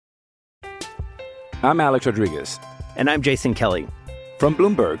I'm Alex Rodriguez. And I'm Jason Kelly. From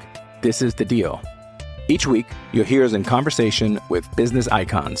Bloomberg, this is The Deal. Each week, you'll hear us in conversation with business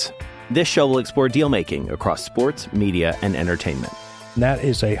icons. This show will explore deal-making across sports, media, and entertainment. That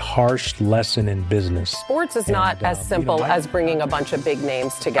is a harsh lesson in business. Sports is not as simple as bringing a bunch of big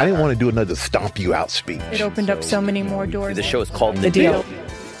names together. I didn't want to do another stomp you out speech. It opened up so many more doors. The show is called The Deal.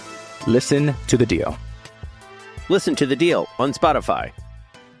 Listen to The Deal. Listen to The Deal on Spotify.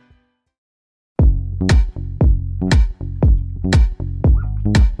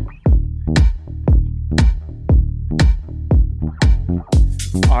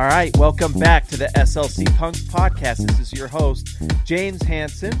 All right, welcome back to the SLC Punk Podcast. This is your host, James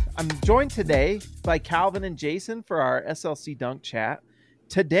Hansen. I'm joined today by Calvin and Jason for our SLC Dunk Chat.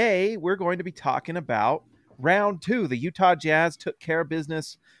 Today, we're going to be talking about round two. The Utah Jazz took care of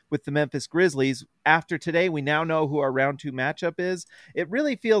business with the Memphis Grizzlies. After today, we now know who our round two matchup is. It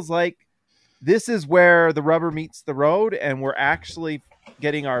really feels like this is where the rubber meets the road, and we're actually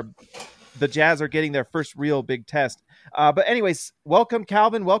getting the Jazz are getting their first real big test. But anyways, welcome,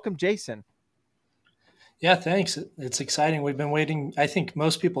 Calvin. Welcome, Jason. Yeah, thanks. It's exciting. We've been waiting. I think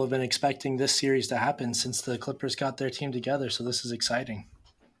most people have been expecting this series to happen since the Clippers got their team together. So this is exciting.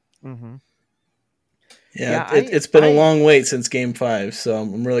 Mm-hmm. Yeah, it's been a long wait since Game 5. So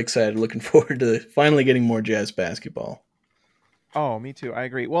I'm really excited. Looking forward to finally getting more Jazz basketball. Oh, me too. I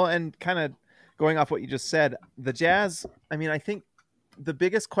agree. Well, and kind of going off what you just said, the Jazz, I mean, I think the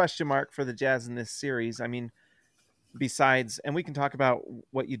biggest question mark for the Jazz in this series, I mean, besides, and we can talk about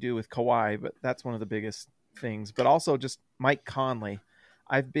what you do with Kawhi, but that's one of the biggest things, but also just Mike Conley.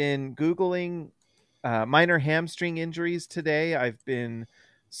 I've been Googling minor hamstring injuries today. I've been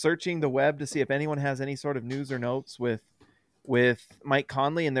searching the web to see if anyone has any sort of news or notes with Mike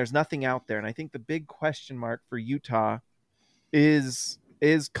Conley, and there's nothing out there. And I think the big question mark for Utah is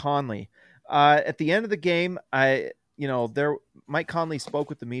Conley. At the end of the game, Mike Conley spoke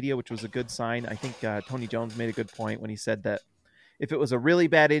with the media, which was a good sign. I think Tony Jones made a good point when he said that if it was a really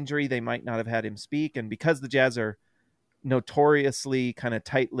bad injury, they might not have had him speak. And because the Jazz are notoriously kind of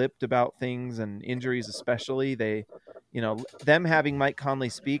tight-lipped about things and injuries especially, them having Mike Conley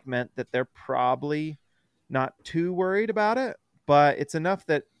speak meant that they're probably not too worried about it. But it's enough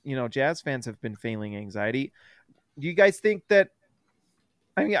that, Jazz fans have been feeling anxiety. Do you guys think that,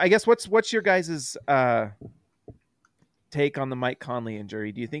 I mean, I guess what's your guys' take on the Mike Conley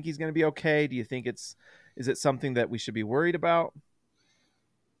injury? Do you think he's going to be okay? Do you think is it something that we should be worried about?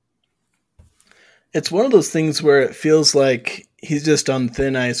 It's one of those things where it feels like he's just on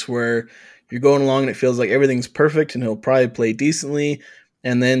thin ice, where you're going along and it feels like everything's perfect and he'll probably play decently,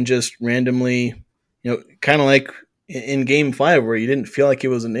 and then just randomly, kind of like in Game 5 where you didn't feel like it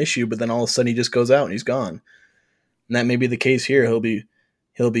was an issue, but then all of a sudden he just goes out and he's gone. And that may be the case here. He'll be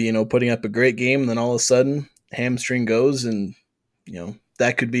putting up a great game, and then all of a sudden hamstring goes, and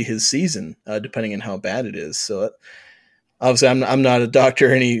that could be his season, depending on how bad it is. So obviously I'm not a doctor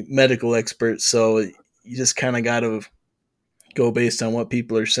or any medical expert, so you just kind of got to go based on what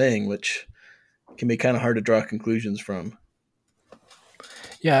people are saying, which can be kind of hard to draw conclusions from.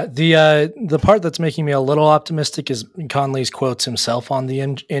 Yeah, the part that's making me a little optimistic is Conley's quotes himself on the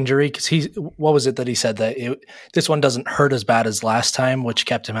injury, because what was it that he said, that this one doesn't hurt as bad as last time, which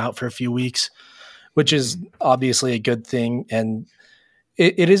kept him out for a few weeks, which is obviously a good thing. And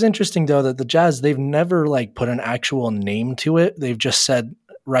it is interesting, though, that the Jazz, they've never put an actual name to it. They've just said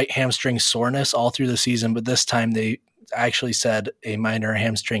right hamstring soreness all through the season, but this time they actually said a minor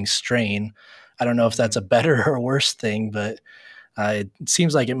hamstring strain. I don't know if that's a better or worse thing, but it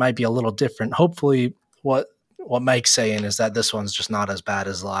seems like it might be a little different. Hopefully what Mike's saying is that this one's just not as bad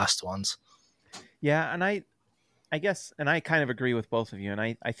as the last ones. Yeah, and I guess, and I kind of agree with both of you. And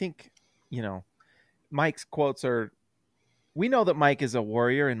I think, Mike's quotes are, we know that Mike is a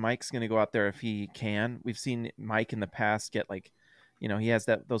warrior and Mike's going to go out there if he can. We've seen Mike in the past get he has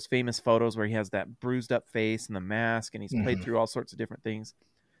those famous photos where he has that bruised up face and the mask, and he's played through all sorts of different things.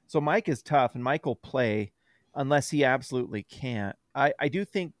 So Mike is tough, and Mike will play unless he absolutely can't. I do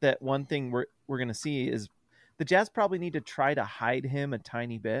think that one thing we're going to see is the Jazz probably need to try to hide him a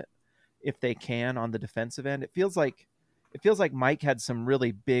tiny bit if they can on the defensive end. It feels like Mike had some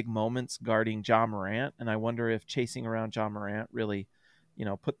really big moments guarding Ja Morant, and I wonder if chasing around Ja Morant really,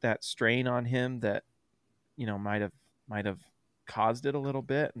 put that strain on him that, might have caused it a little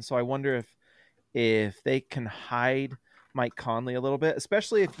bit. And so I wonder if they can hide Mike Conley a little bit,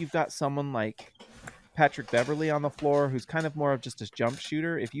 especially if you've got someone like Patrick Beverley on the floor, who's kind of more of just a jump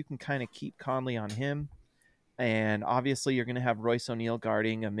shooter. If you can kind of keep Conley on him, and obviously you're going to have Royce O'Neal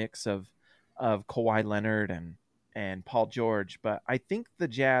guarding a mix of Kawhi Leonard and and Paul George. But I think the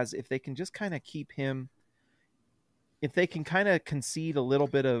Jazz, if they can just kind of keep him, if they can kind of concede a little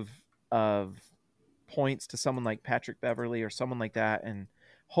bit of points to someone like Patrick Beverley or someone like that, and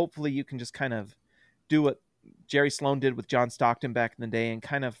hopefully you can just kind of do what Jerry Sloan did with John Stockton back in the day and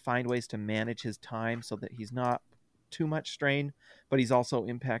kind of find ways to manage his time so that he's not too much strain, but he's also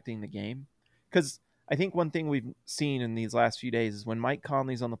impacting the game. Because I think one thing we've seen in these last few days is when Mike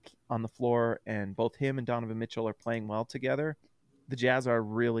Conley's on the floor and both him and Donovan Mitchell are playing well together, the Jazz are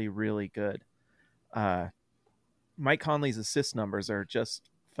really, really good. Mike Conley's assist numbers are just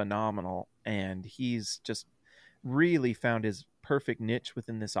phenomenal, and he's just really found his perfect niche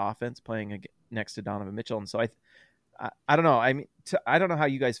within this offense playing next to Donovan Mitchell. And so I don't know. I mean, I don't know how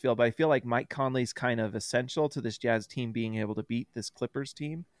you guys feel, but I feel like Mike Conley's kind of essential to this Jazz team being able to beat this Clippers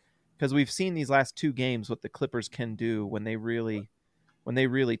team, because we've seen these last two games what the Clippers can do when they really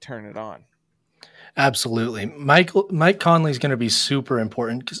turn it on. Absolutely. Mike Conley is going to be super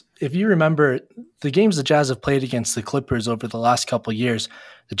important, because if you remember the games the Jazz have played against the Clippers over the last couple of years,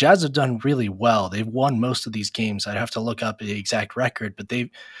 the Jazz have done really well. They've won most of these games. I'd have to look up the exact record, but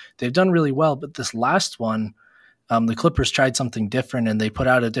they've done really well. But this last one, the Clippers tried something different, and they put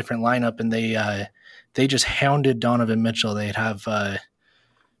out a different lineup, and they just hounded Donovan Mitchell. They'd have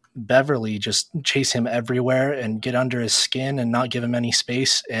Beverly just chase him everywhere and get under his skin and not give him any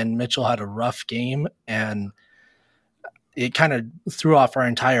space. And Mitchell had a rough game, and it kind of threw off our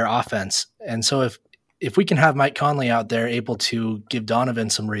entire offense. And so if we can have Mike Conley out there able to give Donovan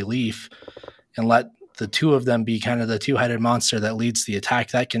some relief and let the two of them be kind of the two-headed monster that leads the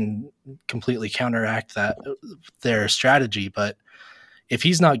attack, that can completely counteract their strategy. But if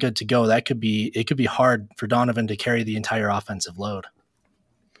he's not good to go, it could be hard for Donovan to carry the entire offensive load.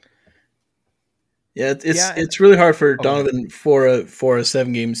 Yeah, it's really hard for Donovan for a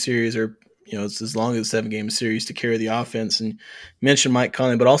 7-game series, or it's as long as a 7-game series, to carry the offense. And you mentioned Mike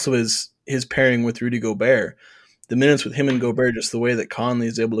Conley, but also his pairing with Rudy Gobert. The minutes with him and Gobert, just the way that Conley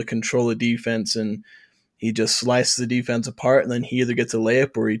is able to control the defense, and he just slices the defense apart, and then he either gets a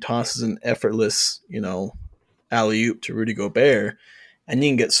layup or he tosses an effortless, alley-oop to Rudy Gobert, and you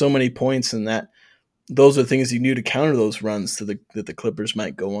can get so many points in that. Those are things you do to counter those runs that the Clippers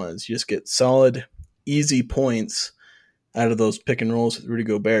might go on. Is you just get solid, easy points out of those pick and rolls with Rudy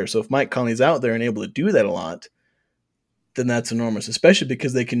Gobert. So if Mike Conley's out there and able to do that a lot, then that's enormous, especially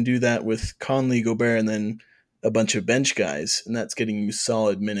because they can do that with Conley, Gobert, and then a bunch of bench guys, and that's getting you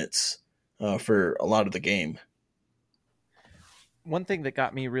solid minutes for a lot of the game. One thing that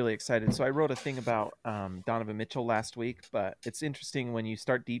got me really excited, so I wrote a thing about Donovan Mitchell last week, but it's interesting when you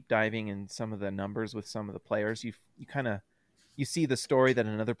start deep diving in some of the numbers with some of the players, you see the story that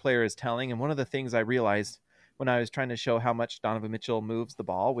another player is telling. And one of the things I realized when I was trying to show how much Donovan Mitchell moves the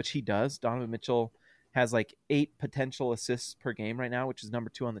ball, which he does, Donovan Mitchell has like 8 potential assists per game right now, which is number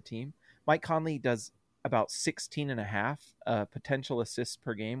 2 on the team. Mike Conley does about 16.5 potential assists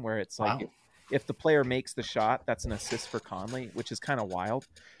per game, where it's like, wow, if the player makes the shot, that's an assist for Conley, which is kind of wild.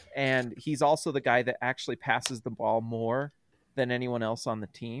 And he's also the guy that actually passes the ball more than anyone else on the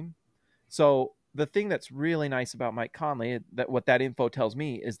team. So the thing that's really nice about Mike Conley, that what that info tells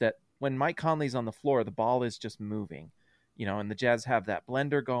me, is that when Mike Conley's on the floor, the ball is just moving, and the Jazz have that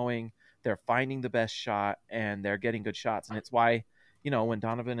blender going. They're finding the best shot, and they're getting good shots. And it's why, when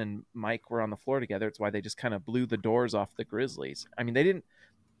Donovan and Mike were on the floor together, it's why they just kind of blew the doors off the Grizzlies. I mean,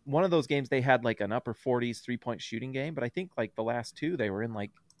 one of those games they had like an upper 40s 3-point shooting game, but I think like the last two, they were in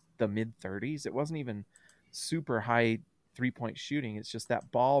like the mid 30s. It wasn't even super high 3-point shooting. It's just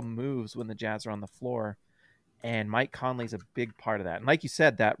that ball moves when the Jazz are on the floor, and Mike Conley's a big part of that. And like you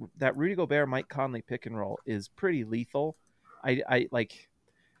said, that Rudy Gobert, Mike Conley pick and roll is pretty lethal. I like,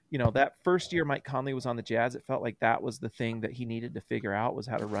 that first year Mike Conley was on the Jazz, it felt like that was the thing that he needed to figure out, was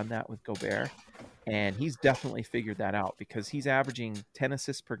how to run that with Gobert. And he's definitely figured that out, because he's averaging 10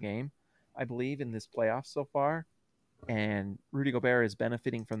 assists per game, I believe, in this playoff so far. And Rudy Gobert is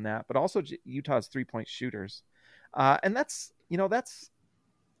benefiting from that, but also Utah's 3-point shooters. And that's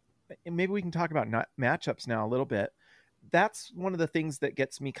maybe we can talk about matchups now a little bit. That's one of the things that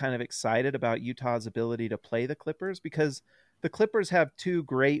gets me kind of excited about Utah's ability to play the Clippers, because the Clippers have 2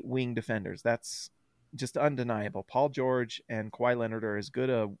 great wing defenders. That's just undeniable. Paul George and Kawhi Leonard are as good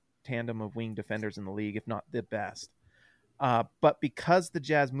a tandem of wing defenders in the league, if not the best. But because the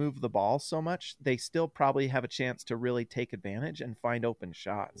Jazz move the ball so much, they still probably have a chance to really take advantage and find open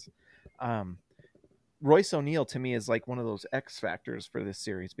shots. Royce O'Neal, to me, is like one of those X factors for this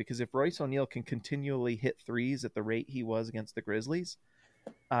series, because if Royce O'Neal can continually hit threes at the rate he was against the Grizzlies,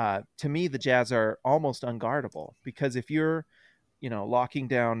 to me, the Jazz are almost unguardable, because if you're locking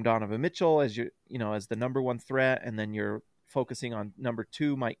down Donovan Mitchell as as the number one threat, and then you're focusing on number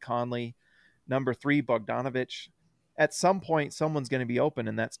 2, Mike Conley, number 3, Bogdanovich. At some point, someone's going to be open,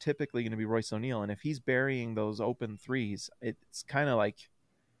 and that's typically going to be Royce O'Neal. And if he's burying those open threes, it's kind of like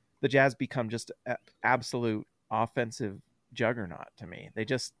the Jazz become just an absolute offensive juggernaut to me. They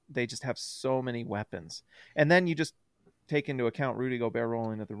just have so many weapons. And then you just take into account Rudy Gobert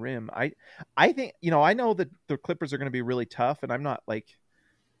rolling at the rim. I think, I know that the Clippers are going to be really tough, and I'm not like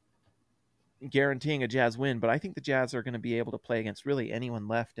guaranteeing a Jazz win, but I think the Jazz are going to be able to play against really anyone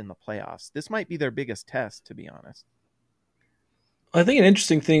left in the playoffs. This might be their biggest test, to be honest. I think an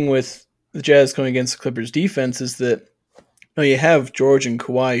interesting thing with the Jazz going against the Clippers defense is that you have George and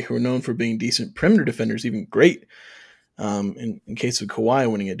Kawhi, who are known for being decent perimeter defenders, even great. In case of Kawhi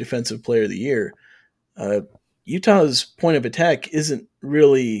winning a Defensive Player of the Year, Utah's point of attack isn't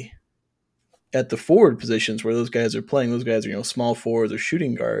really at the forward positions where those guys are playing. Those guys are small forwards or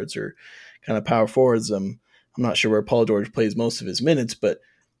shooting guards or kind of power forwards. I'm not sure where Paul George plays most of his minutes, but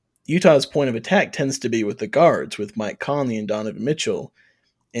Utah's point of attack tends to be with the guards, with Mike Conley and Donovan Mitchell,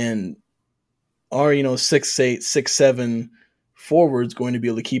 and are 6'8", 6'7" forwards going to be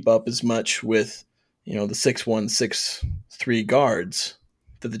able to keep up as much with the 6'1", 6'3" guards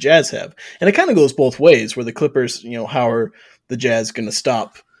that the Jazz have? And it kind of goes both ways, where the Clippers, how are the Jazz going to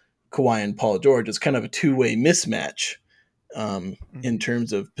stop Kawhi and Paul George? It's kind of a two-way mismatch in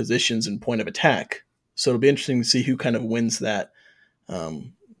terms of positions and point of attack. So it'll be interesting to see who kind of wins that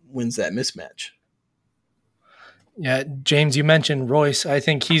mismatch. Yeah, James, you mentioned Royce. I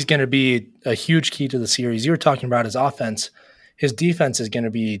think he's going to be a huge key to the series. You were talking about his offense. His defense is going to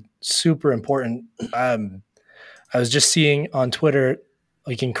be super important. I was just seeing on Twitter,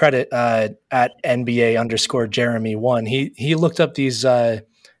 we can credit at NBA_Jeremy1. He looked up these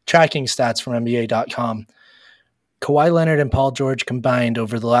tracking stats from NBA.com. Kawhi Leonard and Paul George combined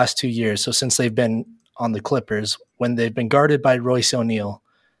over the last 2 years, so since they've been on the Clippers, when they've been guarded by Royce O'Neal,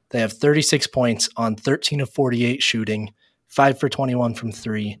 they have 36 points on 13 of 48 shooting, 5 for 21 from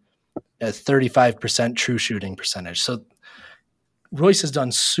 3, a 35% true shooting percentage. So Royce has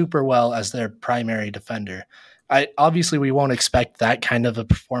done super well as their primary defender. Obviously we won't expect that kind of a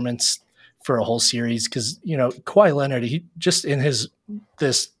performance for a whole series because, Kawhi Leonard, he just in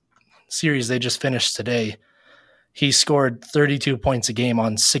this series they just finished today, he scored 32 points a game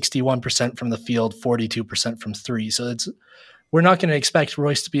on 61% from the field, 42% from 3. So we're not going to expect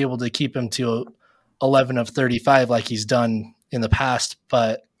Royce to be able to keep him to 11 of 35 like he's done in the past.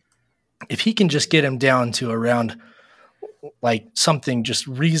 But if he can just get him down to around like something just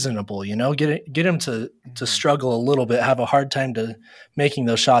reasonable, get him to struggle a little bit, have a hard time to making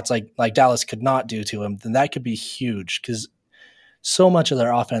those shots like Dallas could not do to him, then that could be huge because so much of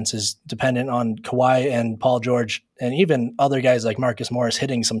their offense is dependent on Kawhi and Paul George and even other guys like Marcus Morris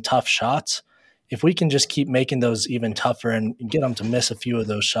hitting some tough shots. If we can just keep making those even tougher and get them to miss a few of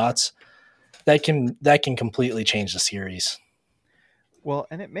those shots, that can completely change the series. Well,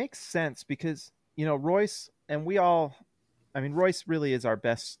 and it makes sense because, Royce, and Royce really is our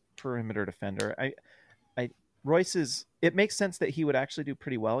best perimeter defender. It makes sense that he would actually do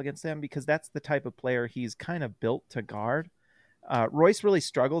pretty well against them because that's the type of player he's kind of built to guard. Royce really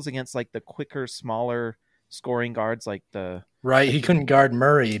struggles against like the quicker, smaller scoring guards like the right. He couldn't guard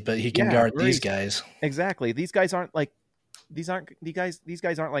Murray, but he can guard these guys. Exactly. These guys aren't like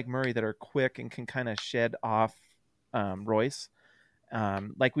Murray that are quick and can kind of shed off Royce.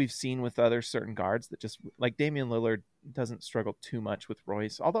 Like we've seen with other certain guards that just like Damian Lillard doesn't struggle too much with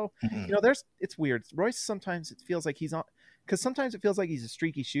Royce. Although, it's weird. Royce, sometimes it feels like he's on, because sometimes it feels like he's a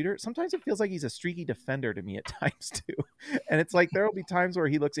streaky shooter. Sometimes it feels like he's a streaky defender to me at times too. And it's like, there'll be times where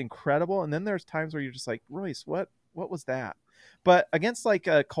he looks incredible. And then there's times where you're just like, Royce, what was that? But against like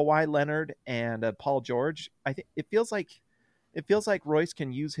Kawhi Leonard and Paul George, I think it feels like Royce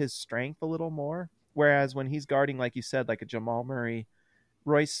can use his strength a little more. Whereas when he's guarding, like you said, like a Jamal Murray,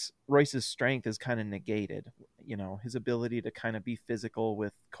 Royce's strength is kind of negated, his ability to kind of be physical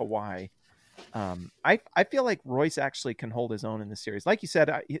with Kawhi. I feel like Royce actually can hold his own in this series. Like you said,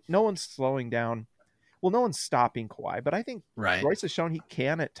 no one's slowing down. Well, no one's stopping Kawhi, but I think Royce has shown he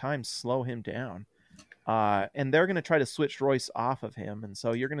can at times slow him down. And they're going to try to switch Royce off of him. And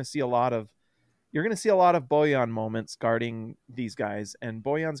so you're going to see a lot of Bojan moments guarding these guys. And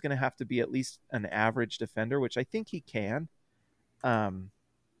Bojan's going to have to be at least an average defender, which I think he can.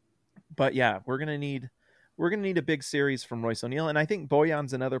 But yeah, we're going to need a big series from Royce O'Neal. And I think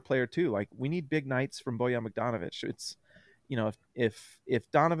Bojan's another player too. Like we need big nights from Bojan Bogdanović. It's,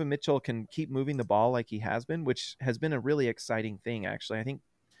 if Donovan Mitchell can keep moving the ball like he has been, which has been a really exciting thing. Actually, I think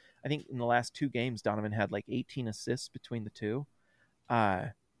in the last 2 games, Donovan had like 18 assists between the two.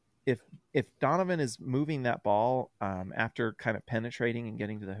 If Donovan is moving that ball after kind of penetrating and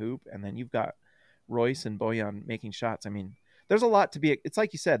getting to the hoop, and then you've got Royce and Bojan making shots, I mean, there's a lot to be. It's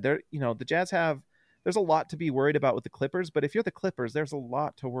like you said, the Jazz there's a lot to be worried about with the Clippers, but if you're the Clippers, there's a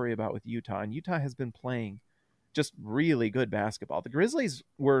lot to worry about with Utah, and Utah has been playing just really good basketball. The Grizzlies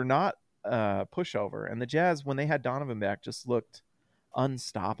were not a pushover, and the Jazz, when they had Donovan back, just looked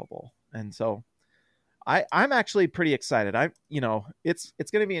unstoppable. And so I'm actually pretty excited. It's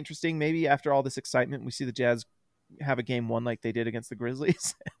going to be interesting. Maybe after all this excitement, we see the Jazz have a game one like they did against the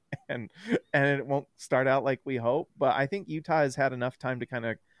Grizzlies, and it won't start out like we hope. But I think Utah has had enough time to kind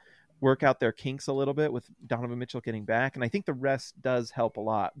of work out their kinks a little bit with Donovan Mitchell getting back, and I think the rest does help a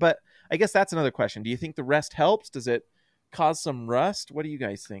lot. But I guess that's another question. Do you think the rest helps? Does it cause some rust? What do you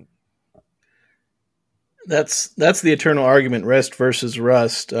guys think? That's the eternal argument, rest versus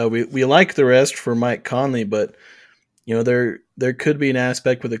rust. We like the rest for Mike Conley, but there could be an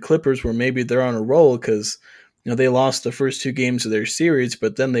aspect with the Clippers where maybe they're on a roll because they lost the first 2 games of their series,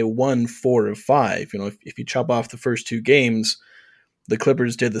 but then they won 4 of 5. If you chop off the first 2 games, the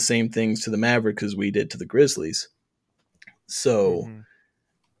Clippers did the same things to the Mavericks as we did to the Grizzlies. So,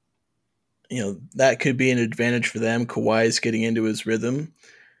 that could be an advantage for them. Kawhi's getting into his rhythm.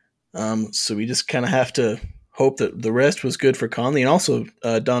 So we just kind of have to hope that the rest was good for Conley and also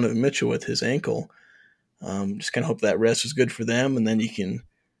Donovan Mitchell with his ankle. Just kind of hope that rest was good for them, and then you can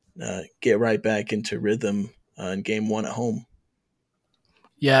get right back into rhythm in game 1 at home.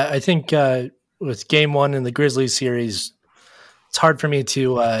 Yeah, I think with game 1 in the Grizzlies series, it's hard for me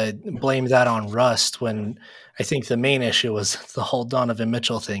to blame that on rust when I think the main issue was the whole Donovan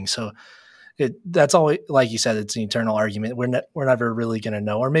Mitchell thing. So that's always, like you said, it's an eternal argument. We're never really going to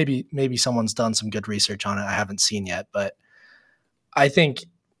know, or maybe someone's done some good research on it I haven't seen yet. But I think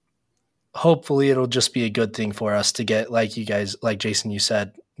hopefully it'll just be a good thing for us to get, like Jason, you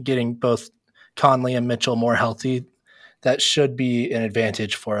said, getting both Conley and Mitchell more healthy. That should be an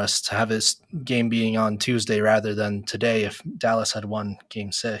advantage for us to have this game being on Tuesday rather than today if Dallas had won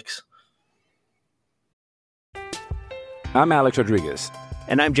game 6. I'm Alex Rodriguez.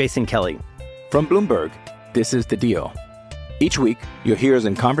 And I'm Jason Kelly. From Bloomberg, this is The Deal. Each week, you'll hear us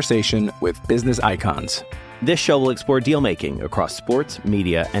in conversation with business icons. This show will explore deal-making across sports,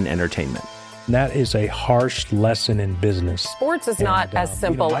 media, and entertainment. That is a harsh lesson in business. Sports is not as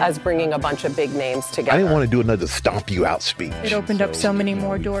simple as bringing a bunch of big names together. I didn't want to do another stomp you out speech. It opened up so many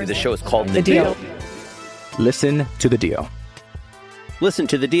more doors. The show is called The Deal. Listen to The Deal. Listen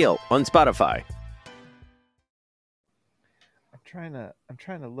to The Deal on Spotify. I'm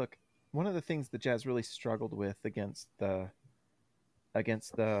trying to look. One of the things the Jazz really struggled with against the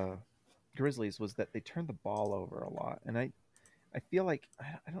Grizzlies was that they turned the ball over a lot, and I feel like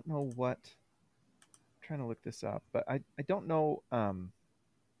I don't know what. I'm trying to look this up, but I don't know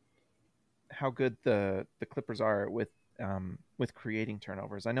how good the Clippers are with creating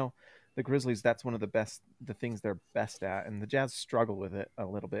turnovers. I know the Grizzlies, that's one of the things they're best at, and the Jazz struggle with it a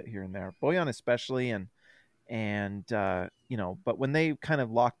little bit here and there. Bojan especially, and but when they kind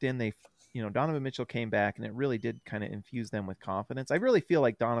of locked in, Donovan Mitchell came back, and it really did kind of infuse them with confidence. I really feel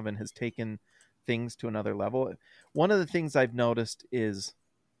like Donovan has taken things to another level. One of the things I've noticed is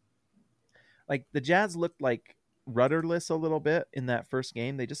like the Jazz looked like rudderless a little bit in that first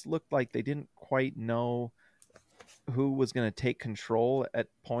game. They just looked like they didn't quite know who was going to take control at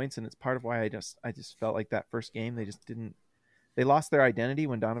points, and it's part of why I just felt like that first game they lost their identity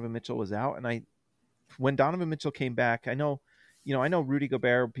when Donovan Mitchell was out. And when Donovan Mitchell came back, I know Rudy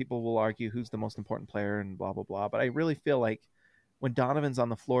Gobert, people will argue who's the most important player and blah, blah, blah. But I really feel like when Donovan's on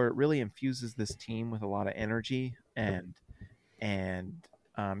the floor, it really infuses this team with a lot of energy, and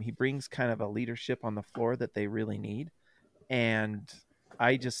he brings kind of a leadership on the floor that they really need. And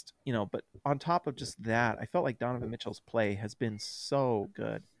I just, but on top of just that, I felt like Donovan Mitchell's play has been so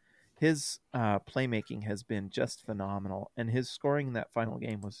good. His playmaking has been just phenomenal. And his scoring in that final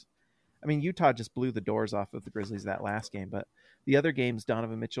game was, Utah just blew the doors off of the Grizzlies that last game. But the other games,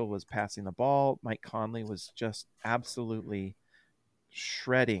 Donovan Mitchell was passing the ball. Mike Conley was just absolutely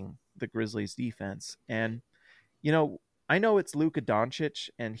shredding the Grizzlies defense. And, I know it's Luka Doncic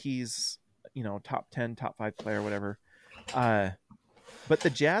and he's, top 10, top 5 player, whatever. But the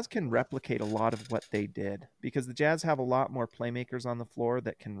Jazz can replicate a lot of what they did because the Jazz have a lot more playmakers on the floor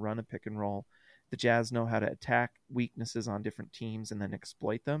that can run a pick and roll. The Jazz know how to attack weaknesses on different teams and then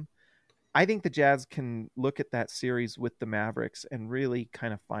exploit them. I think the Jazz can look at that series with the Mavericks and really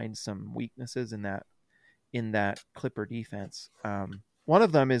kind of find some weaknesses in that Clipper defense. One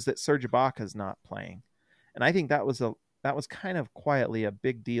of them is that Serge Ibaka's not playing. And I think that was kind of quietly a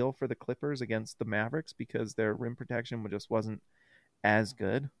big deal for the Clippers against the Mavericks because their rim protection just wasn't as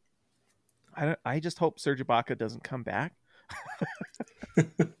good. I just hope Serge Ibaka doesn't come back.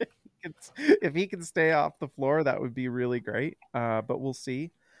 If he can stay off the floor, that would be really great. But we'll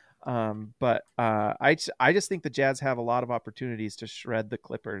see. I just think the Jazz have a lot of opportunities to shred the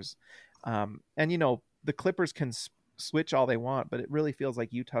Clippers. And the Clippers can switch all they want, but it really feels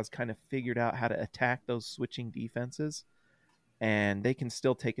like Utah's kind of figured out how to attack those switching defenses, and they can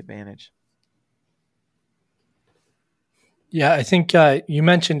still take advantage. Yeah, I think you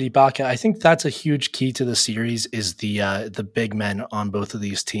mentioned Ibaka. I think that's a huge key to the series is the big men on both of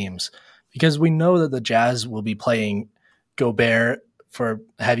these teams, because we know that the Jazz will be playing Gobert for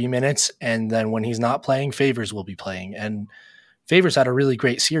heavy minutes, and then when he's not playing, Favors will be playing. And Favors had a really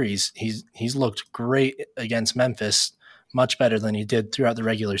great series. He's looked great against Memphis, much better than he did throughout the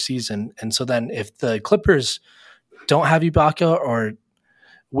regular season. And so then if the Clippers don't have Ibaka, or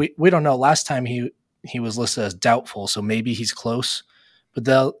we don't know, last time he was listed as doubtful, so maybe he's close. But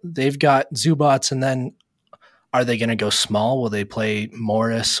they've got Zubats, and then are they going to go small? Will they play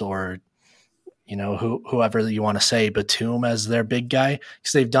Morris or whoever you want to say, Batum as their big guy?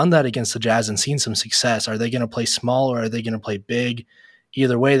 Because they've done that against the Jazz and seen some success. Are they going to play small or are they going to play big?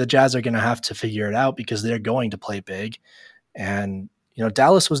 Either way, the Jazz are going to have to figure it out because they're going to play big. And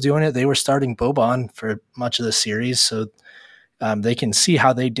Dallas was doing it. They were starting Boban for much of the series, so they can see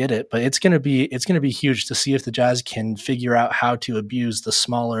how they did it. But it's going to be huge to see if the Jazz can figure out how to abuse the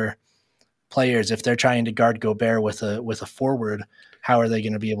smaller players. If they're trying to guard Gobert with a forward, how are they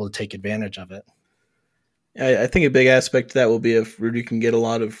going to be able to take advantage of it? I think a big aspect to that will be if Rudy can get a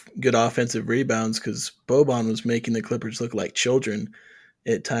lot of good offensive rebounds, because Boban was making the Clippers look like children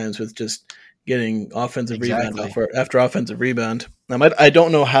at times with just getting offensive rebound after offensive rebound. I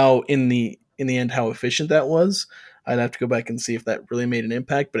don't know how in the end how efficient that was. I'd have to go back and see if that really made an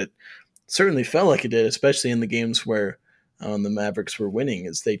impact, but it certainly felt like it did, especially in the games where the Mavericks were winning,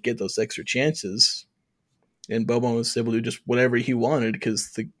 as they'd get those extra chances. And Boban was able to do just whatever he wanted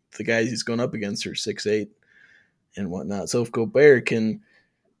because the guys he's going up against are 6'8" and whatnot. So if Gobert can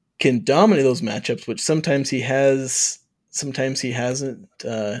dominate those matchups, which sometimes he has, sometimes he hasn't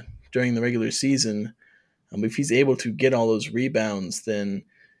during the regular season, if he's able to get all those rebounds, then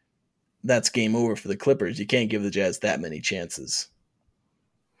that's game over for the Clippers. You can't give the Jazz that many chances.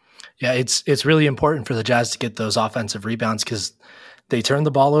 Yeah, it's really important for the Jazz to get those offensive rebounds because they turn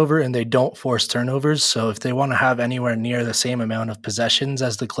the ball over and they don't force turnovers. So if they want to have anywhere near the same amount of possessions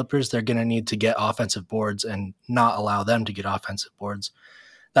as the Clippers, they're going to need to get offensive boards and not allow them to get offensive boards.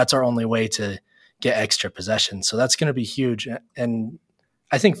 That's our only way to get extra possessions. So that's going to be huge. And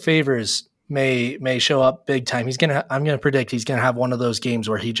I think Favors may show up big time. I'm going to predict he's going to have one of those games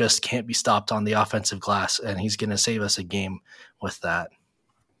where he just can't be stopped on the offensive glass, and he's going to save us a game with that.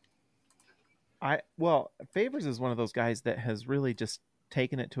 Favors is one of those guys that has really just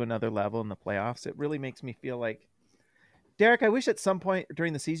taken it to another level in the playoffs. It really makes me feel like, Derek, I wish at some point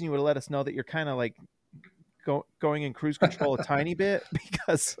during the season you would have let us know that you're kind of like going in cruise control a tiny bit,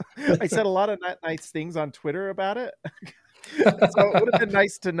 because I said a lot of nice things on Twitter about it. So it would have been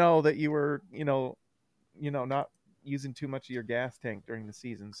nice to know that you were, not using too much of your gas tank during the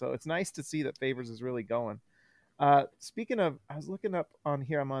season. So it's nice to see that Favors is really going. Speaking of, I was looking up on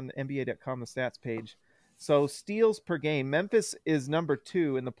here, I'm on NBA.com, the stats page. So steals per game, Memphis is number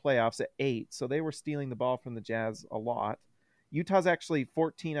 2 in the playoffs at 8. So they were stealing the ball from the Jazz a lot. Utah's actually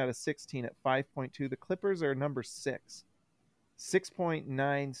 14 out of 16 at 5.2. The Clippers are number 6,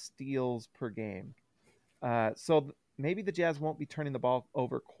 6.9 steals per game. So maybe the Jazz won't be turning the ball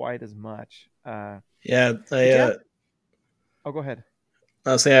over quite as much. Oh, go ahead.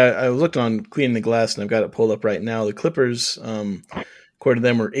 I'll say I was looking on Cleaning the Glass, and I've got it pulled up right now. The Clippers, according to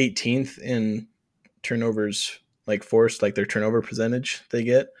them, were 18th in turnovers, like forced, like their turnover percentage they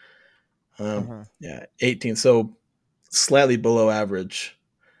get. 18th, so slightly below average.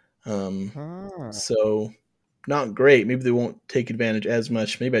 So not great. Maybe they won't take advantage as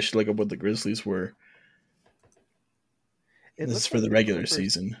much. Maybe I should look up what the Grizzlies were. This is for the regular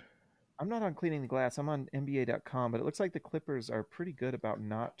season. I'm not on Cleaning the Glass. I'm on NBA.com, but it looks like the Clippers are pretty good about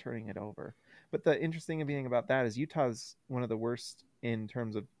not turning it over. But the interesting thing about that is Utah's one of the worst in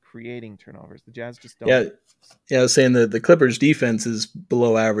terms of creating turnovers. The Jazz just don't. Yeah, I was saying the Clippers' defense is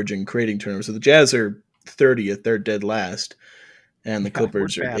below average in creating turnovers. So the Jazz are 30th. They're dead last. And the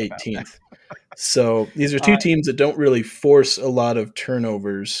Clippers are 18th. So these are two teams that don't really force a lot of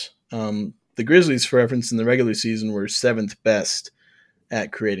turnovers. The Grizzlies, for reference, in the regular season were 7th best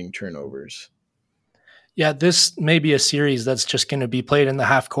at creating turnovers. Yeah, this may be a series that's just going to be played in the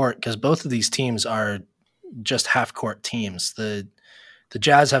half court because both of these teams are just half court teams. The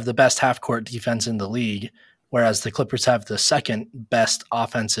Jazz have the best half court defense in the league, whereas the Clippers have the second best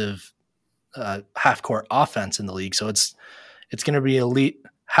offensive half-court offense in the league. So it's going to be elite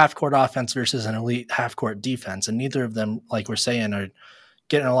half-court offense versus an elite half-court defense, and neither of them, like we're saying, are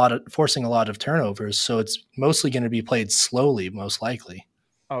forcing a lot of turnovers. So it's mostly going to be played slowly, most likely.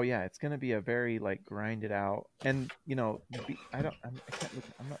 Oh yeah, it's going to be a very like grinded out, and I'm not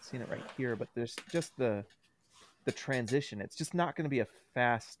seeing it right here, but there's just the transition. It's just not going to be a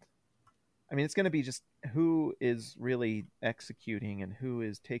fast. I mean, it's going to be just who is really executing and who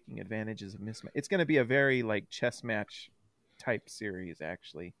is taking advantages of mismatch. It's going to be a very like chess match type series,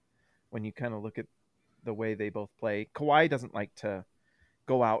 actually, when you kind of look at the way they both play. Kawhi doesn't like to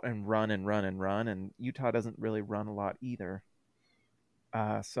go out and run, and Utah doesn't really run a lot either.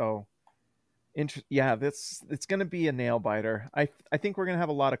 It's going to be a nail biter. I think we're going to have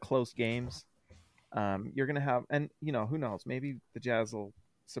a lot of close games. You're going to have, and who knows, maybe the Jazz will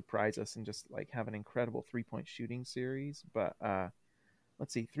surprise us and just like have an incredible 3-point shooting series. But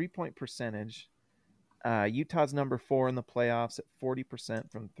let's see, 3-point percentage. Utah's number 4 in the playoffs at 40%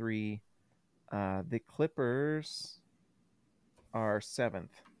 from 3. The Clippers are 7th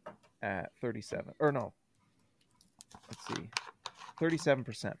at 37. Or no, let's see, 37%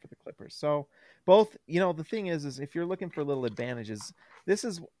 for the Clippers. So both, the thing is if you're looking for little advantages, this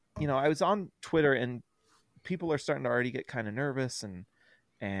is, I was on Twitter and people are starting to already get kind of nervous and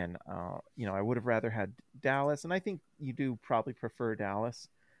I would have rather had Dallas, and I think you do probably prefer Dallas.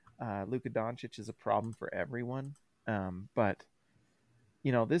 Luka Doncic is a problem for everyone. But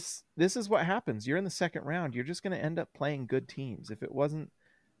this is what happens. You're in the second round. You're just going to end up playing good teams. If it wasn't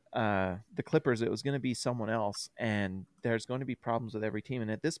the Clippers, it was going to be someone else, and there's going to be problems with every team.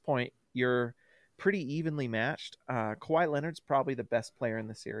 And at this point, you're pretty evenly matched. Kawhi Leonard's probably the best player in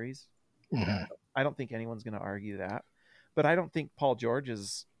the series. Mm-hmm. I don't think anyone's going to argue that. But I don't think Paul George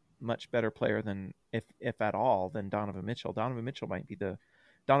is much better player than, if at all, than Donovan Mitchell. Donovan Mitchell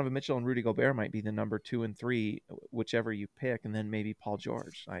and Rudy Gobert might be the number 2 and 3, whichever you pick, and then maybe Paul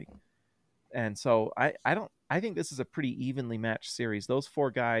George. And so I think this is a pretty evenly matched series. Those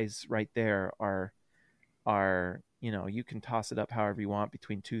 4 guys right there are you can toss it up however you want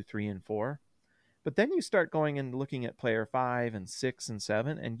between 2, 3, and 4. But then you start going and looking at player 5 and 6 and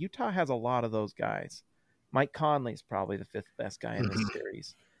 7, and Utah has a lot of those guys. Mike Conley's probably the 5th best guy in this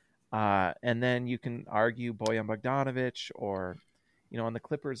series. And then you can argue Bojan Bogdanovic, or, on the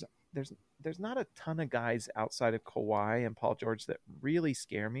Clippers, there's not a ton of guys outside of Kawhi and Paul George that really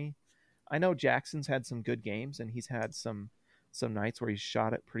scare me. I know Jackson's had some good games, and he's had some nights where he's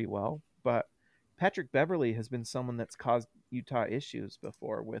shot it pretty well. But Patrick Beverley has been someone that's caused Utah issues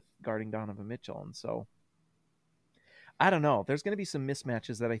before with guarding Donovan Mitchell. And so I don't know. There's going to be some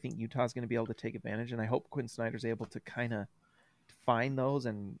mismatches that I think Utah's going to be able to take advantage, and I hope Quinn Snyder's able to kind of find those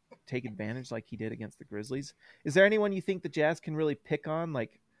and take advantage like he did against the Grizzlies. Is there anyone you think the Jazz can really pick on?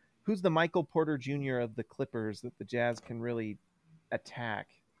 Like, who's the Michael Porter Jr. of the Clippers that the Jazz can really attack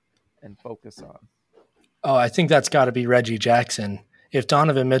and focus on? Oh, I think that's got to be Reggie Jackson. If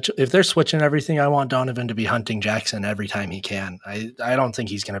Donovan Mitchell, if they're switching everything, I want Donovan to be hunting Jackson every time he can. I don't think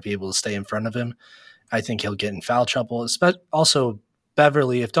he's going to be able to stay in front of him. I think he'll get in foul trouble. Also,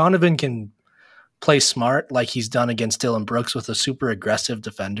 Beverly, if Donovan can play smart like he's done against Dillon Brooks with a super aggressive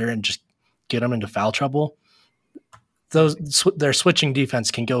defender and just get him into foul trouble, their switching defense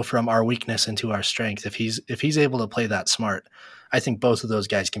can go from our weakness into our strength. If he's able to play that smart, I think both of those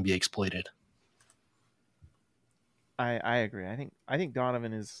guys can be exploited. I agree. I think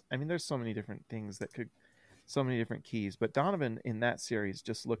Donovan is. I mean, there's so many different things so many different keys, but Donovan in that series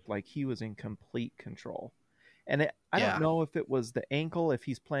just looked like he was in complete control. And I don't know if it was the ankle, if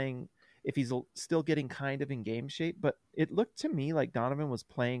he's still getting kind of in game shape, but it looked to me like Donovan was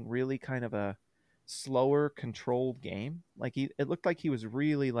playing really kind of a slower, controlled game. Like it looked like he was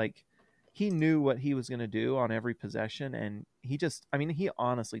really like, he knew what he was going to do on every possession. And he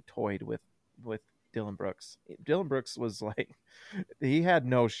honestly toyed with Dillon Brooks. Dillon Brooks was like, he had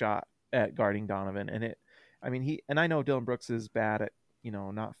no shot at guarding Donovan. And I know Dillon Brooks is bad at,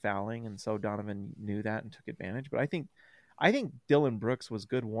 not fouling. And so Donovan knew that and took advantage. But I think Dillon Brooks was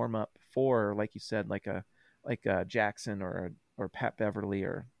good warm up for, like you said, like a Jackson or Pat Beverly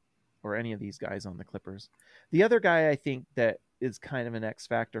or any of these guys on the Clippers. The other guy I think that is kind of an X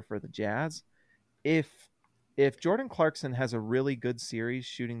factor for the Jazz, if Jordan Clarkson has a really good series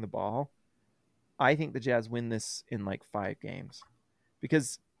shooting the ball, I think the Jazz win this in like 5 games,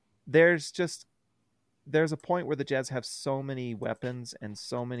 because there's a point where the Jazz have so many weapons and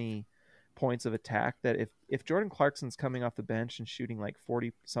so many points of attack that if Jordan Clarkson's coming off the bench and shooting like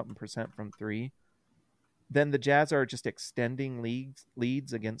 40-something% from 3, then the Jazz are just extending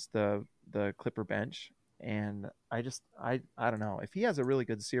leads against the Clipper bench. And I don't know. If he has a really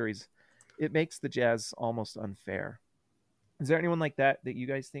good series, it makes the Jazz almost unfair. Is there anyone like that you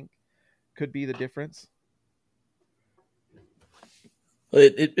guys think could be the difference?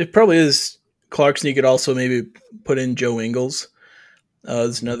 It probably is Clarkson. You could also maybe put in Joe Ingles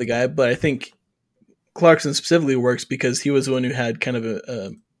as another guy, but I think Clarkson specifically works because he was the one who had kind of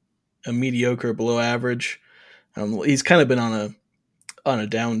a mediocre, below average. He's kind of been on a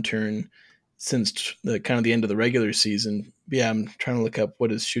downturn since the end of the regular season. Yeah, I'm trying to look up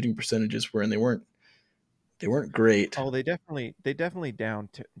what his shooting percentages were, and they weren't great. Oh, they definitely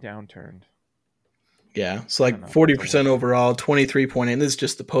downturned. Yeah, so like 40% overall, 23.8. And this is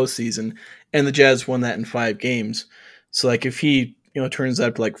just the postseason, and the Jazz won that in 5 games. So like if he turns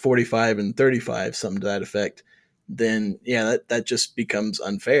up to like 45 and 35, something to that effect, then yeah, that just becomes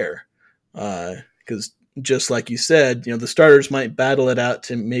unfair. Because just like you said, the starters might battle it out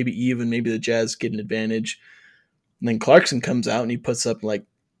to maybe the Jazz get an advantage. And then Clarkson comes out and he puts up like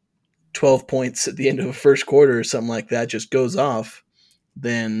 12 points at the end of a first quarter or something like that, just goes off.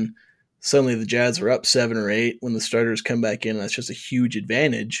 Then suddenly the Jazz are up 7 or 8 when the starters come back in. And that's just a huge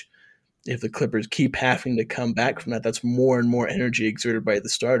advantage. If the Clippers keep having to come back from that, that's more and more energy exerted by the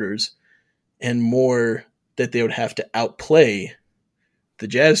starters and more that they would have to outplay the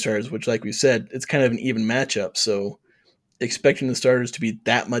Jazz starters, which, like we said, it's kind of an even matchup. So expecting the starters to be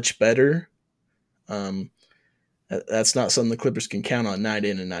that much better, that's not something the Clippers can count on night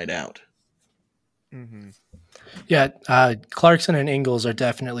in and night out. Mm-hmm. Yeah, Clarkson and Ingles are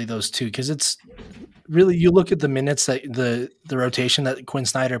definitely those two, because it's really, you look at the minutes that the rotation that Quinn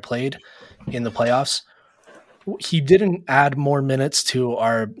Snyder played in the playoffs, he didn't add more minutes to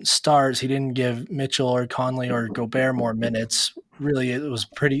our stars. He didn't give Mitchell or Conley or Gobert more minutes. Really, it was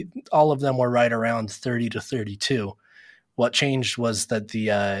all of them were right around 30 to 32. What changed was that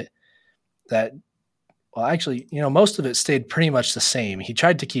most of it stayed pretty much the same. He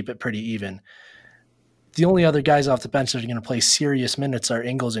tried to keep it pretty even. The only other guys off the bench that are going to play serious minutes are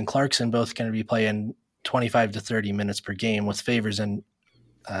Ingles and Clarkson, both going to be playing 25 to 30 minutes per game, with Favors and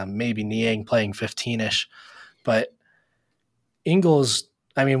maybe Niang playing 15-ish. But Ingles,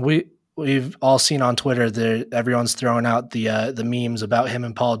 I mean, we've all seen on Twitter everyone's throwing out the memes about him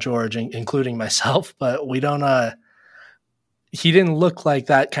and Paul George, including myself, but we don't he didn't look like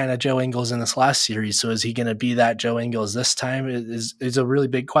that kind of Joe Ingles in this last series. So is he going to be that Joe Ingles this time? Is a really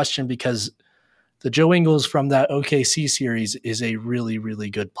big question, because the Joe Ingles from that OKC series is a really, really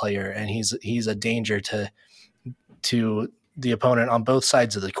good player, and he's a danger to the opponent on both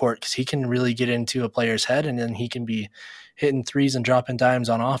sides of the court, because he can really get into a player's head, and then he can be hitting threes and dropping dimes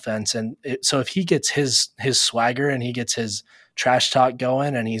on offense. And so if he gets his swagger and he gets his trash talk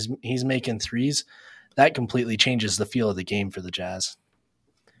going and he's making threes, that completely changes the feel of the game for the Jazz.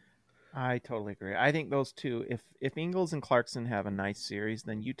 I totally agree. I think those two, if Ingles and Clarkson have a nice series,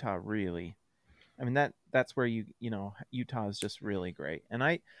 then Utah really, I mean, that's where Utah is just really great. And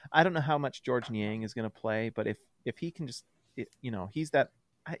I don't know how much George Niang is going to play, but if he can just,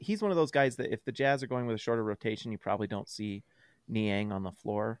 he's one of those guys that if the Jazz are going with a shorter rotation, you probably don't see Niang on the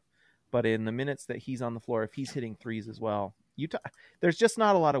floor. But in the minutes that he's on the floor, if he's hitting threes as well, there's just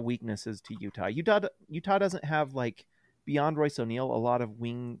not a lot of weaknesses to Utah. Utah doesn't have, like, beyond Royce O'Neal, a lot of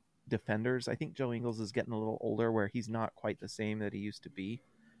wing defenders. I think Joe Ingles is getting a little older, where he's not quite the same that he used to be.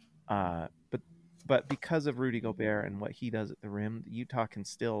 But because of Rudy Gobert and what he does at the rim, Utah can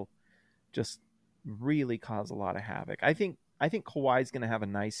still just really cause a lot of havoc. I think Kawhi's going to have a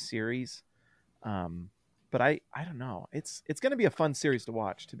nice series, but I don't know. It's going to be a fun series to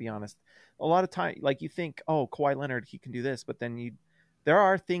watch, to be honest. A lot of time, like, you think, oh, Kawhi Leonard, he can do this, but then there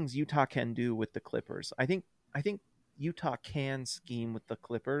are things Utah can do with the Clippers. I think Utah can scheme with the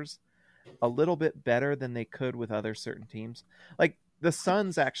Clippers a little bit better than they could with other certain teams. Like, the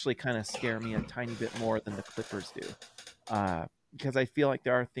Suns actually kind of scare me a tiny bit more than the Clippers do, because I feel like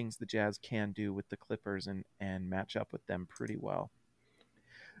there are things the Jazz can do with the Clippers and match up with them pretty well.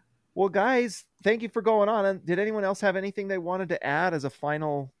 Well, guys, thank you for going on. And did anyone else have anything they wanted to add as a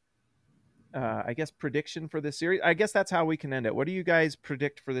final, prediction for this series? I guess that's how we can end it. What do you guys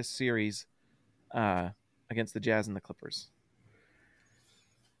predict for this series against the Jazz and the Clippers?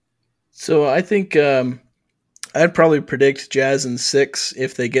 So I think I'd probably predict Jazz in 6.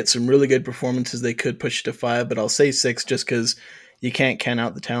 If they get some really good performances, they could push to 5, but I'll say 6 just because you can't count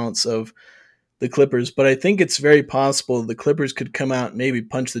out the talents of the Clippers. But I think it's very possible the Clippers could come out and maybe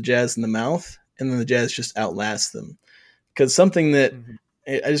punch the Jazz in the mouth, and then the Jazz just outlast them. Because something that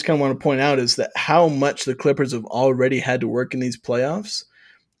I just kind of want to point out is that how much the Clippers have already had to work in these playoffs,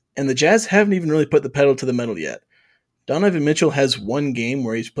 and the Jazz haven't even really put the pedal to the metal yet. Donovan Mitchell has one game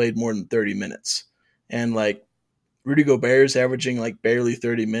where he's played more than 30 minutes. and like Rudy Gobert is averaging like barely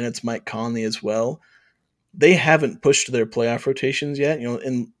 30 minutes, Mike Conley as well. They haven't pushed their playoff rotations yet. You know,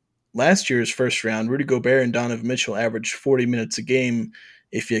 in last year's first round, Rudy Gobert and Donovan Mitchell averaged 40 minutes a game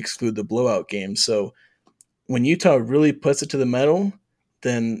if you exclude the blowout games. So when Utah really puts it to the metal,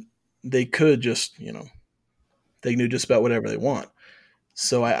 then they could just, you know, they can do just about whatever they want.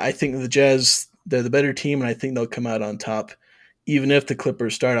 So I think the Jazz, they're the better team, and I think they'll come out on top. Even if the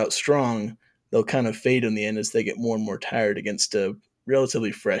Clippers start out strong, they'll kind of fade in the end as they get more and more tired against a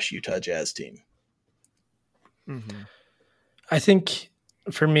relatively fresh Utah Jazz team. Mm-hmm. I think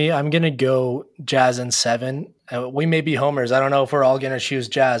for me, I'm going to go Jazz in 7. We may be homers. I don't know if we're all going to choose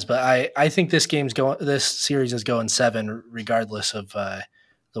Jazz, but I think this series is going 7 regardless of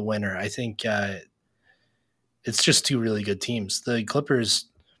the winner. I think it's just two really good teams. The Clippers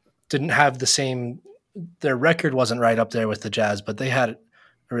didn't have their record wasn't right up there with the Jazz, but they had a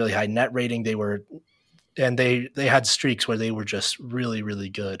really high net rating. They had streaks where they were just really, really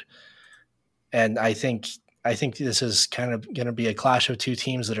good. And I think this is kind of going to be a clash of two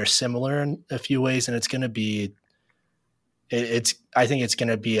teams that are similar in a few ways, and it's going to be I think it's going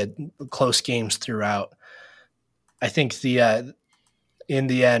to be a close games throughout. I think in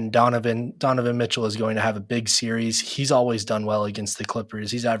the end, Donovan Mitchell is going to have a big series. He's always done well against the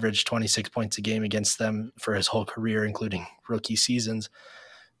Clippers. He's averaged 26 points a game against them for his whole career, including rookie seasons.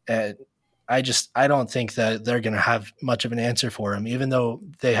 And I don't think that they're going to have much of an answer for him, even though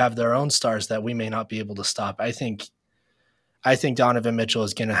they have their own stars that we may not be able to stop. I think Donovan Mitchell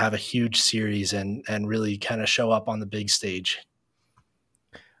is going to have a huge series and really kind of show up on the big stage.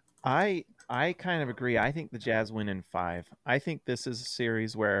 I kind of agree. I think the Jazz win in 5. I think this is a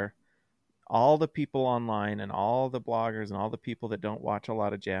series where all the people online and all the bloggers and all the people that don't watch a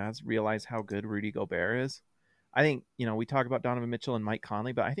lot of Jazz realize how good Rudy Gobert is. I think, we talk about Donovan Mitchell and Mike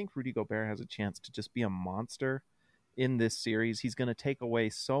Conley, but I think Rudy Gobert has a chance to just be a monster in this series. He's going to take away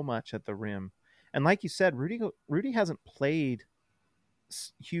so much at the rim. And like you said, Rudy hasn't played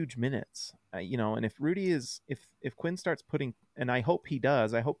huge minutes, and if Quinn starts putting, and I hope he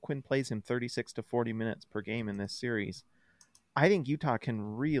does, I hope Quinn plays him 36 to 40 minutes per game in this series. I think Utah can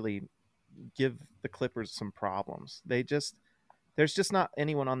really give the Clippers some problems. There's just not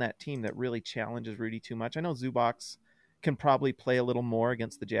anyone on that team that really challenges Rudy too much. I know Zubac can probably play a little more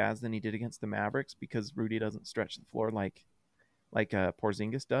against the Jazz than he did against the Mavericks because Rudy doesn't stretch the floor like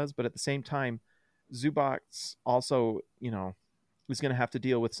Porzingis does. But at the same time, Zubac also, is going to have to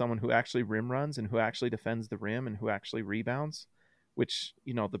deal with someone who actually rim runs and who actually defends the rim and who actually rebounds, which,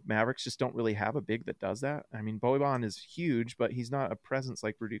 the Mavericks just don't really have a big that does that. I mean, Bojan is huge, but he's not a presence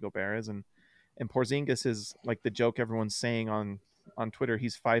like Rudy Gobert is. And Porzingis is like the joke everyone's saying on Twitter.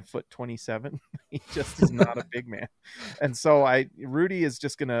 He's 5'27". He just is not a big man. And so Rudy is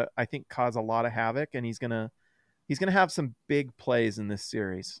just going to, I think, cause a lot of havoc, and he's going to have some big plays in this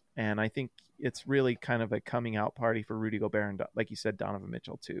series. And I think it's really kind of a coming out party for Rudy Gobert and, like you said, Donovan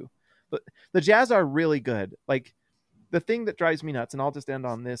Mitchell too. But the Jazz are really good. Like, the thing that drives me nuts, and I'll just end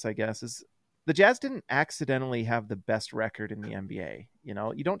on this, I guess, is the Jazz didn't accidentally have the best record in the NBA.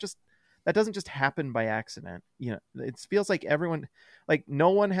 That doesn't just happen by accident. It feels like everyone, like no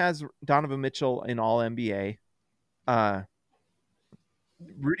one has Donovan Mitchell in all NBA.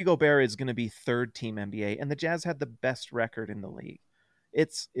 Rudy Gobert is going to be third team NBA, and the Jazz had the best record in the league.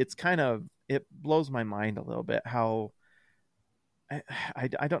 It's kind of, it blows my mind a little bit how I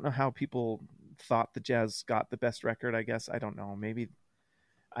don't know how people thought the Jazz got the best record. I guess I don't know. Maybe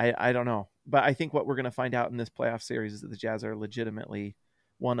I don't know. But I think what we're going to find out in this playoff series is that the Jazz are legitimately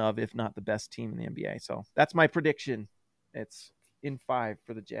one of, if not the best team in the NBA. So that's my prediction. It's in 5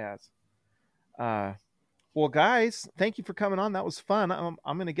 for the Jazz. Well, guys, thank you for coming on. That was fun.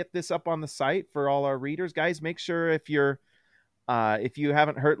 I'm going to get this up on the site for all our readers. Guys, make sure if you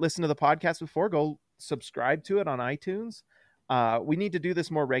haven't listened to the podcast before, go subscribe to it on iTunes. We need to do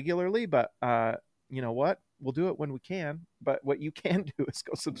this more regularly, but you know what? We'll do it when we can. But what you can do is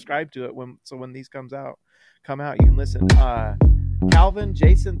go subscribe to it when these come out, you can listen. Calvin,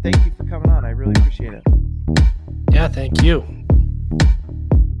 Jason, thank you for coming on. I really appreciate it. Yeah, thank you.